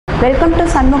Welcome to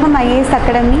Shanmugam IAS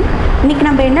Academy. இன்னைக்கு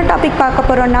நம்ம என்ன டாபிக் பார்க்க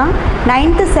போறோம்னா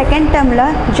 9th செகண்ட் டேர்ம்ல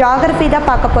ஜியோகிராஃபி தான்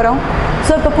பார்க்க போறோம்.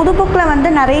 ஸோ இப்போ புது புக்கில் வந்து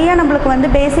நிறைய நம்மளுக்கு வந்து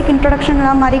பேசிக்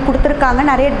இன்ட்ரொடக்ஷன்லாம் மாதிரி கொடுத்துருக்காங்க,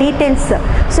 நிறைய டீட்டெயில்ஸ்.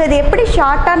 ஸோ இது எப்படி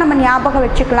ஷார்ட்டாக நம்ம ஞாபகம்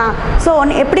வச்சுக்கலாம், ஸோ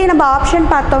எப்படி நம்ம ஆப்ஷன்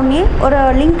பார்த்தோன்னே ஒரு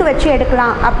லிங்க் வச்சு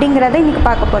எடுக்கலாம் அப்படிங்கிறத இன்றைக்கி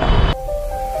பார்க்க போகிறோம்.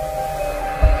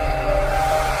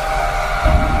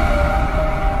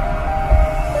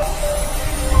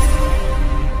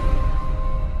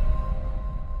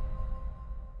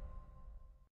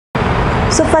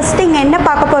 ஸோ ஃபஸ்ட்டு இங்கே என்ன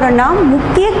பார்க்க போகிறோன்னா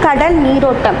முக்கிய கடல்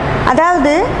நீரோட்டம்,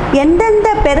 அதாவது எந்தெந்த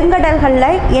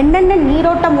பெருங்கடல்களில் என்னென்ன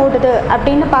நீரோட்டம் ஓடுது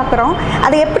அப்படின்னு பார்க்குறோம்.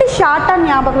 அதை எப்படி ஷார்ட்டாக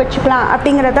ஞாபகம் வச்சுக்கலாம்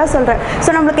அப்படிங்கிறத சொல்கிறேன். ஸோ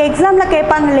நம்மளுக்கு எக்ஸாமில்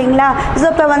கேட்பாங்க இல்லைங்களா, ஸோ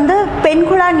இப்போ வந்து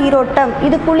பெண்குழா நீரோட்டம்,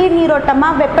 இது குளிர் நீரோட்டமா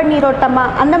வெப்ப நீரோட்டமா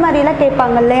அந்த மாதிரிலாம்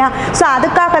கேட்பாங்க இல்லையா. ஸோ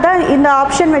அதுக்காக தான் இந்த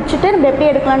ஆப்ஷன் வச்சுட்டு நம்ம எப்படி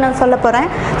எடுக்கலாம்னு நான் சொல்ல போகிறேன்.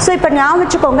 ஸோ இப்போ ஞாபகம்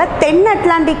வச்சுக்கோங்க, தென்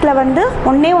அட்லாண்டிக்கில் வந்து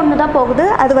ஒன்று தான் போகுது,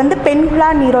 அது வந்து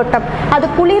பெண்குழா நீரோட்டம். அது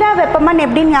குளிராக வெப்பமாக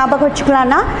எப்படி ஞாபகம்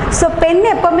வச்சுக்கலாம்னா, ஸோ பெண்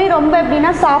எப்போவுமே ரொம்ப எப்படின்னா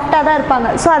சாஃப்டாக தான் இருப்பாங்க.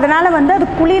 ஸோ அதனால் வந்து அது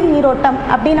குளிர் நீரோட்டம்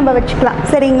அப்படின்னு நம்ம வச்சுக்கலாம்,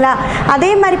 சரிங்களா. அதே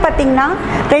மாதிரி பார்த்திங்கன்னா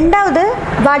ரெண்டாவது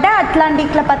வட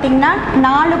அட்லாண்டிக்கில் பார்த்திங்கன்னா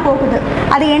 4 போகுது.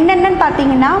 அது என்னென்னு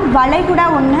பார்த்தீங்கன்னா வளைகுடா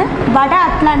ஒன்று, வட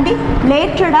அட்லாண்டிக்,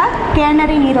 லேட்ரடா,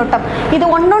 கேனரி நீரோட்டம். இது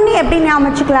ஒன்று எப்படி ஞாபகம்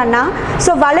வச்சுக்கலாம்னா,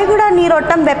 ஸோ வளைகுடா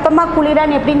நீரோட்டம் வெப்பமாக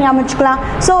குளிரான்னு எப்படி ஞாபகம் வச்சுக்கலாம்.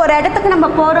 ஸோ ஒரு இடத்துக்கு நம்ம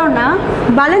போகிறோன்னா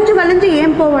வளைஞ்சு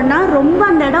ஏன் போவோம்னா, ரொம்ப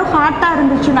அந்த இடம் ஹாட்டாக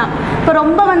இருந்துச்சுன்னா, இப்போ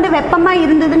ரொம்ப வந்து வெப்பமாக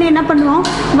இருந்ததுன்னு என்ன பண்ணுவோம்,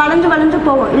 வளைஞ்சு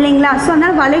போவோம் இல்லைங்களா. ஸோ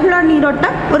அதனால் வளைகுடா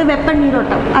நீரோட்டம் ஒரு வெப்ப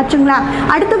நீரோட்டம் ஆச்சுங்களா.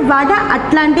 அடுத்து வட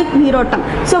அட்லாண்டிக் நீரோட்டம்.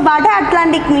 ஸோ வட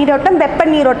அட்லாண்டிக் நீரோட்டம் வெப்ப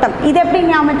நீரோட்டம். இது எப்படி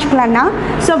ஞாபகம் வச்சுக்கலாம்னா,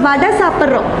 ஸோ வடை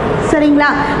சாப்பிட்றோம் சரிங்களா,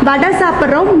 வடை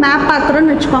சாப்பிட்றோம், மேப்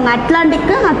பார்க்குறோன்னு வச்சுக்கோங்க,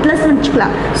 அட்லாண்டிக்கு அட்லஸ்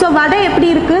வச்சுக்கலாம். ஸோ வடை எப்படி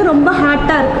இருக்குது, ரொம்ப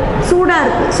ஹாட்டாக இருக்குது, சூடாக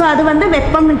இருக்குது, ஸோ அது வந்து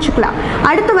வெப்பம்னு வச்சுக்கலாம்.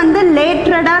 அடுத்து வந்து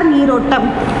லேட்ரடார் நீரோட்டம்,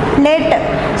 லேட்டு.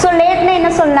 ஸோ லேட்னா என்ன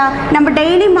சொல்லலாம், நம்ம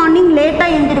டெய்லி மார்னிங்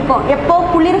லேட்டாக எழுந்திருப்போம், எப்போ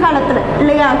குளிர்காலத்தில்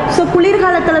இல்லையா. ஸோ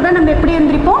குளிர்காலத்தில் தான் நம்ம எப்படி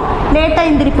எழுந்திருப்போம், லேட்டாக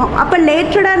எழுந்திருப்போம். அப்போ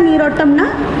லேட்ரடார் நீரோட்டம்னா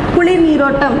குளிர்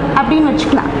நீரோட்டம் அப்படின்னு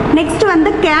வச்சுக்கலாம். நெக்ஸ்ட் வந்து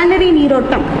கேனரி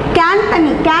நீரோட்டம். கேன்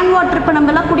தண்ணி, கேன் வாட்டர் இப்போ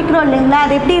நம்மலாம் குடிக்கிறோம் இல்லைங்களா,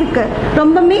 அது எப்படி இருக்குது,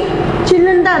 ரொம்பவுமே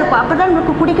சில்லுன்னு தான் இருக்கும், அப்போ தான்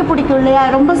நமக்கு குடிக்க பிடிக்கும் இல்லையா.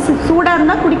 ரொம்ப சூடாக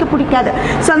இருந்தால் குடிக்க பிடிக்காது.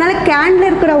 ஸோ அதனால் கேனில்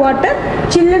இருக்கிற வாட்டர்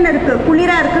சில்லுன்னு இருக்குது,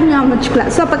 குளிராக இருக்குன்னு ஞாபகம்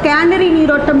வச்சுக்கலாம். ஸோ அப்போ கேனரி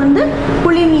நீரோட்டம் வந்து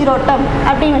குளிர் நீரோட்டம்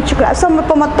அப்படின்னு வச்சுக்கலாம். ஸோ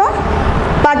இப்போ மொத்தம்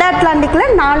வட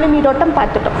அட்லாண்டிக்கில் 4 நீரோட்டம்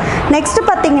பார்த்துட்டோம். நெக்ஸ்ட்டு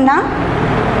பார்த்தீங்கன்னா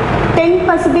தென்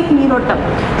பசிபிக் நீரோட்டம்.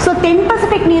 ஸோ தென்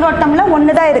பசிபிக் நீரோட்டமில்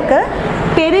ஒன்று தான் இருக்குது,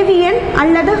 பெருவியன்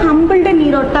அல்லது ஹம்பிள்டு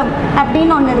நீரோட்டம்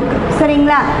அப்படின்னு ஒன்று இருக்குது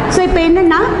சரிங்களா. ஸோ இப்போ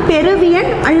என்னென்னா பெருவியன்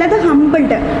அல்லது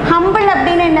ஹம்பிள்டு. ஹம்பிள்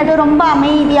அப்படின்னு என்னது, ரொம்ப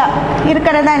அமைதியாக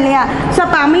இருக்கிறதா இல்லையா. ஸோ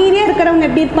அப்போ அமைதியாக இருக்கிறவங்க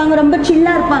எப்படி இருப்பாங்க, ரொம்ப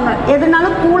சில்லாக இருப்பாங்க,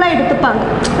 எதுனாலும் கூலாக எடுத்துப்பாங்க,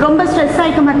 ரொம்ப ஸ்ட்ரெஸ்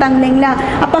ஆகிக்க மாட்டாங்க இல்லைங்களா.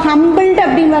 அப்போ ஹம்பிள்டு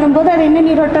அப்படின்னு வரும்போது அது என்ன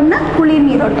நீரோட்டம்னா குளிர்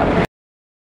நீரோட்டம்.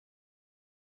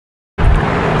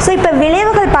 ஸோ இப்போ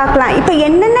விளைவுகள் பார்க்கலாம். இப்போ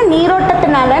என்னென்ன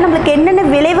நீரோட்டத்தினால நம்மளுக்கு என்னென்ன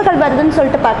விளைவுகள் வருதுன்னு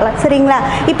சொல்லிட்டு பார்க்கலாம் சரிங்களா.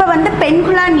 இப்போ வந்து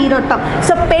பெண்குழா நீரோட்டம்.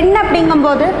 ஸோ பெண்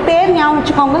அப்படிங்கும்போது பேர் ஞாபகம்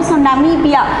வச்சுக்கோங்க. ஸோ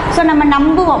நமீபியா. ஸோ நம்ம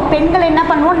நம்புவோம், பெண்கள் என்ன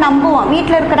பண்ணுவோம், நம்புவோம்,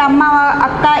 வீட்டில் இருக்கிற அம்மா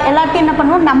அக்கா எல்லாத்தையும் என்ன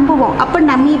பண்ணுவோம், நம்புவோம். அப்போ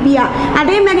நமீபியா.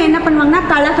 அதே மாதிரி என்ன பண்ணுவாங்கன்னா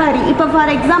கலகாரி. இப்போ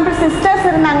ஃபார் எக்ஸாம்பிள் சிஸ்டர்ஸ்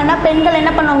இருந்தாங்கன்னா பெண்கள்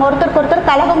என்ன பண்ணுவாங்க, ஒருத்தருக்கு ஒருத்தர்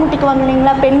கலகம் முட்டிக்குவாங்க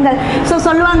இல்லைங்களா பெண்கள். ஸோ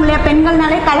சொல்லுவாங்க இல்லையா,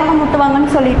 பெண்கள்னாலே கலகம்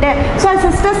முட்டுவாங்கன்னு சொல்லிட்டு. ஸோ அது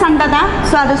சிஸ்டர் சண்டை தான்.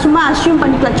 ஸோ அதை சும்மா அஷ்யூம்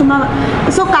பண்ணிக்கலாம் சும்மா.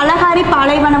 ஸோ கலகாரி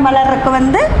பாலைவனம் வளர்றதுக்கு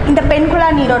வந்து இந்த பெண்குழா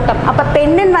நீரோட்டம். அப்போ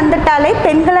பெண்ணுன்னு வந்துட்டாலே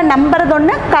பெண்களை நம்புறது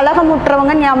ஒன்று,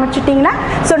 கலகமுட்டுறவங்க ஞாபகம் வச்சுட்டிங்கன்னா.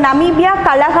 ஸோ நமீபியா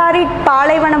கலகாரி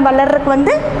பாலைவனம் வளர்றதுக்கு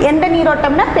வந்து எந்த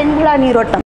நீரோட்டம்னா பெண்குழா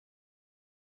நீரோட்டம்.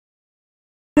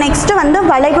 நெக்ஸ்ட்டு வந்து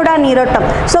வளைகுடா நீரோட்டம்.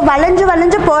 ஸோ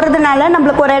வளைஞ்சு போகிறதுனால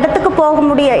நம்மளுக்கு ஒரு இடத்துக்கு போக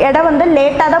இடம் வந்து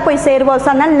லேட்டாக தான் போய் சேருவோம். ஸோ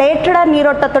அதனால் லேட்டடா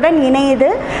நீரோட்டத்துடன் இணையுது.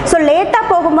 ஸோ லேட்டாக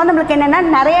போகும்போது நம்மளுக்கு என்னென்னா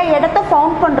நிறைய இடத்த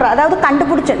ஃபவுண்ட் பண்ணுறோம், அதாவது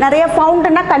கண்டுபிடிச்சி, நிறைய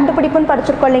ஃபவுண்டுன்னா கண்டுபிடிப்புன்னு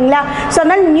படிச்சிருக்கோம் இல்லைங்களா. ஸோ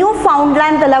அதனால் நியூ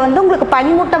ஃபவுண்ட்லேண்டில் வந்து உங்களுக்கு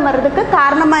பனிமூட்டம் வர்றதுக்கு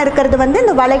காரணமாக இருக்கிறது வந்து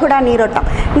இந்த வளைகுடா நீரோட்டம்.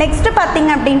 நெக்ஸ்ட்டு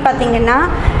பார்த்தீங்க அப்படின்னு பார்த்தீங்கன்னா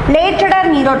லேட்டடா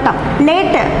நீரோட்டம்.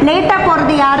 லேட்டாக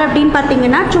போகிறது யார் அப்படின்னு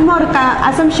பார்த்தீங்கன்னா சும்மா ஒரு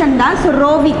அசம்ஷன் தான். ஸோ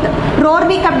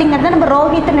ரோர்விக் அப்படிங்கிறத நம்ம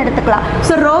ரோஹித்னு எடுத்துக்கலாம்.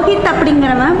 ஸோ ரோஹித்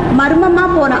அப்படிங்கிறவன் மர்மமாக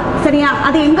போகிறான் சரியா.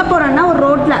 அது எங்கே போகிறான்னா ஒரு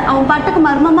ரோட்டில் அவன் பாட்டுக்கு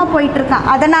மர்மமாக போயிட்டு இருக்கான்,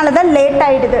 அதனால தான் லேட்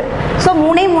ஆகிடுது. ஸோ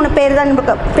 3 பேர் தான்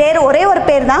நமக்கு பேர், ஒரே ஒரு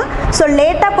பேர் தான். ஸோ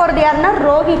லேட்டாக போகிறது யாருன்னா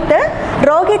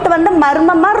ரோஹித் வந்து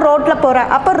மர்மமாக ரோட்டில்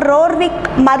போகிறான். அப்போ ரோர்விக்,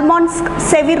 மர்மான்ஸ்க்,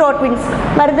 செவி ரோட்வின்ஸ்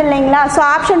வருது இல்லைங்களா. ஸோ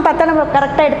ஆப்ஷன் பார்த்தா நம்ம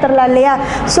கரெக்டாக எடுத்துடலாம் இல்லையா.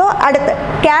 ஸோ அடுத்து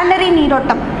கேனரி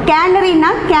நீரோட்டம். கேனரினா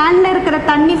கேனில் இருக்கிற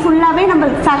தண்ணி ஃபுல்லாகவே நம்ம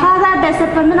சஹாரா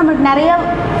டெசர்ட் வந்து நம்மளுக்கு நிறைய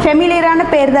ஃபெமிலியரான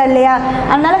பேர் தான் இல்லையா,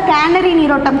 அதனால கேனரி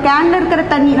நீரோட்டம், கேனில் இருக்கிற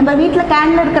தண்ணி நம்ம வீட்டில்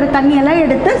கேனில் இருக்கிற தண்ணியெல்லாம்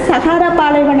எடுத்து சஹாரா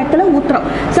பாலைவனத்தில் ஊற்றுறோம்.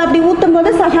 ஸோ அப்படி ஊற்றும் போது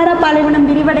சஹாரா பாலைவனம்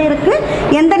விரிவடையிருக்கு.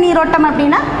 எந்த நீரோட்டம்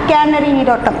அப்படின்னா கேனரி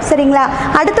நீரோட்டம். சரிங்களா?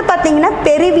 அடுத்து பார்த்தீங்கன்னா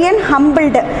பெருவியன்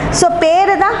ஹம்பிள்டு. ஸோ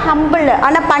பேர் தான் ஹம்பிள்,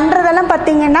 ஆனால் பண்ணுறதெல்லாம்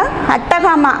பார்த்தீங்கன்னா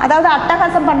அட்டகாமா, அதாவது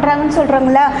அட்டகாசம் பண்ணுறாங்கன்னு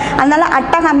சொல்கிறாங்களா, அதனால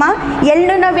அட்டகாமா.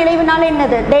 எல்லுன விளைவுனால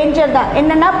என்னது டேஞ்சர் தான்,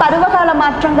 என்னன்னா பருவகால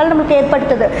மாற்றங்கள் நமக்கு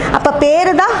ஏற்படுத்துது. அப்போ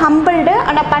பேரு தான் ஹம்பிள்டு,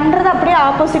 ஆனால் பண்ணுறது அப்படியே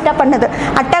ஆப்போசிட்டாக பண்ணுது.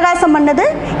 அட்டகாசம் பண்ணது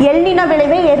எல்லின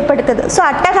விளைவை ஏற்படுத்துது. ஸோ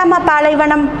அட்டகாமா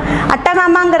பாலைவனம்,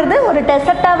 அட்டகாமாங்கிறது ஒரு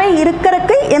டெசர்ட்டாகவே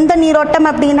இருக்கிறதுக்கு எந்த நீரோட்டம்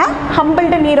அப்படின்னா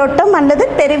ஹம்பிள்டு நீரோட்டம் அல்லது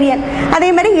பெருவியன்.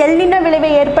 அதே மாதிரி எல்லின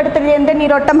விளைவை ஏற்படுத்துறது எந்த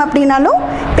நீரோட்டம் அப்படின்னாலும்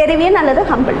பெருவியன் அல்லது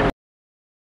ஹம்பிள்டு.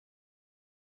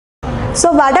 ஸோ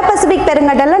வட பசிபிக்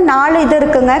பெருங்கடலில் 4 இது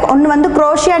இருக்குங்க. ஒன்று வந்து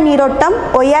குரோஷியா நீரோட்டம்,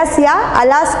 ஒயாசியா,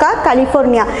 அலாஸ்கா,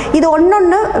 கலிஃபோர்னியா. இது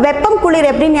ஒன்று வெப்பம் குளிர்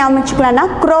எப்படி ஞாபகம் வச்சுக்கலாம்னா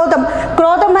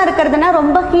குரோதமாக இருக்கிறதுனா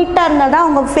ரொம்ப ஹீட்டாக இருந்தால் தான்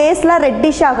அவங்க ஃபேஸ்லாம்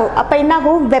ரெட்டிஷ் ஆகும். அப்போ என்ன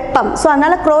ஆகும்? வெப்பம். ஸோ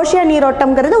அதனால் குரோஷியா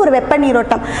நீரோட்டம்ங்கிறது ஒரு வெப்ப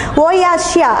நீரோட்டம்.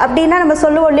 ஓயாசியா அப்படின்னா நம்ம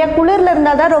சொல்லுவோம் இல்லையா, குளிரில்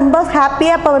இருந்தால் தான் ரொம்ப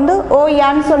ஹாப்பியாக இப்போ வந்து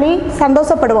ஓயான்னு சொல்லி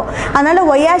சந்தோஷப்படுவோம். அதனால்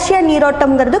ஒயாசியா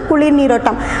நீரோட்டம்ங்கிறது குளிர்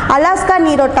நீரோட்டம். அலாஸ்கா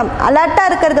நீரோட்டம் அலர்ட்டாக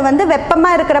இருக்கிறது வந்து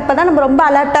வெப்பமாக இருக்கிறப்ப தான் நம்ம ரொம்ப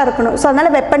அலர்ட்டாக இருக்கணும். ஸோ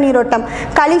அதனால் வெப்ப நீரோட்டம்.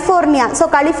 கலிஃபோர்னியா, ஸோ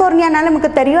கலிஃபோர்னியானால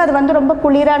நமக்கு தெரியும் அது வந்து ரொம்ப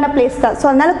குளிரான பிளேஸ் தான். ஸோ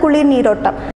அதனால் குளிர்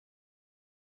நீரோட்டம்.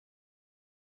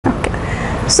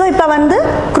 ஸோ இப்போ வந்து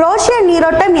குரோஷியா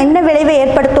நீரோட்டம் என்ன விளைவை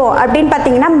ஏற்படுத்தும் அப்படின்னு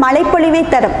பார்த்தீங்கன்னா மழைப்பொழிவை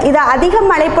தரும். இது அதிக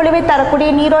மழைப்பொழிவை தரக்கூடிய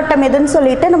நீரோட்டம் எதுன்னு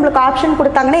சொல்லிட்டு நம்மளுக்கு ஆப்ஷன்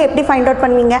கொடுத்தாங்கன்னா எப்படி ஃபைண்ட் அவுட்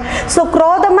பண்ணுவீங்க? ஸோ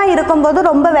குரோதமாக இருக்கும்போது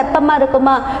ரொம்ப வெப்பமாக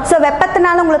இருக்குமா? ஸோ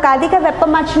வெப்பத்தினால உங்களுக்கு அதிக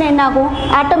வெப்பமாச்சுன்னா என்ன ஆகும்?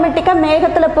 ஆட்டோமேட்டிக்காக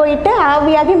மேகத்தில் போயிட்டு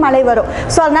ஆவியாகி மழை வரும்.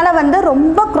 ஸோ அதனால் வந்து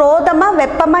ரொம்ப குரோதமாக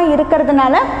வெப்பமாக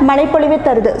இருக்கிறதுனால மழைப்பொழிவை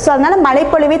தருது. ஸோ அதனால்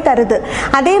மழைப்பொழிவை தருது.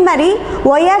 அதே மாதிரி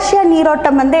ஒயாசியா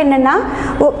நீரோட்டம் வந்து என்னென்னா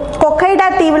கொக்கைடா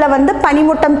தீவில் வந்து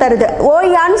பனிமூட்டம் தருது.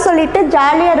 ஓயான்னு சொல்லிட்டு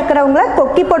ஜாலியாக இருக்கிறவங்கள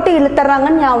கொக்கி போட்டு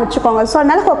இழுத்துறாங்கன்னு ஞாபகம் வச்சுக்கோங்க. ஸோ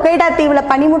அதனால கொக்கைடா தீவில்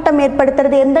பனிமூட்டம்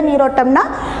ஏற்படுத்துறது எந்த நீரோட்டம்னா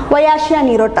ஒயாசியா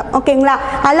நீரோட்டம். ஓகேங்களா?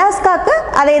 அலாஸ்காவுக்கு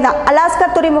அதே தான், அலாஸ்கா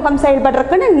துறைமுகம்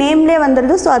செயல்படுறதுக்குன்னு நேம்லேயே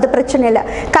வந்துடுது. ஸோ அது பிரச்சனை இல்லை.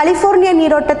 கலிஃபோர்னியா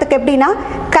நீரோட்டத்துக்கு எப்படின்னா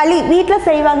களி வீட்டில்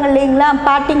செய்வாங்க இல்லைங்களா,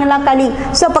 பாட்டிங்கெல்லாம் களி.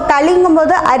 ஸோ இப்போ களிங்கும்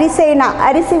போது அரிசேனா,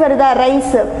 அரிசி வருதா,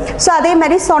 ரைஸ். ஸோ அதே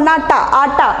மாதிரி சொனாட்டா,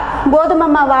 ஆட்டா, கோதுமை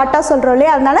மாவு ஆட்டா சொல்கிறோம்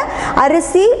இல்லையா, அதனால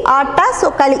அரிசி, ஆட்டா, ஸோ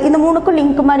களி, இந்த 3க்கும் லிங்க்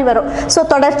மாதிரி வரும். ஸோ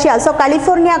தொடர்ச்சியாக. ஸோ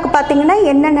கலிஃபோர்னியாவுக்கு பார்த்தீங்கன்னா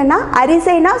என்னென்னா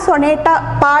அரிசைனா சொனேட்டா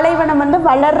பாலைவனம் வந்து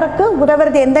வளர்றதுக்கு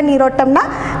உதவுறது எந்த நீரோட்டம்னா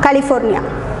கலிஃபோர்னியா.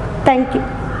 தேங்க்யூ.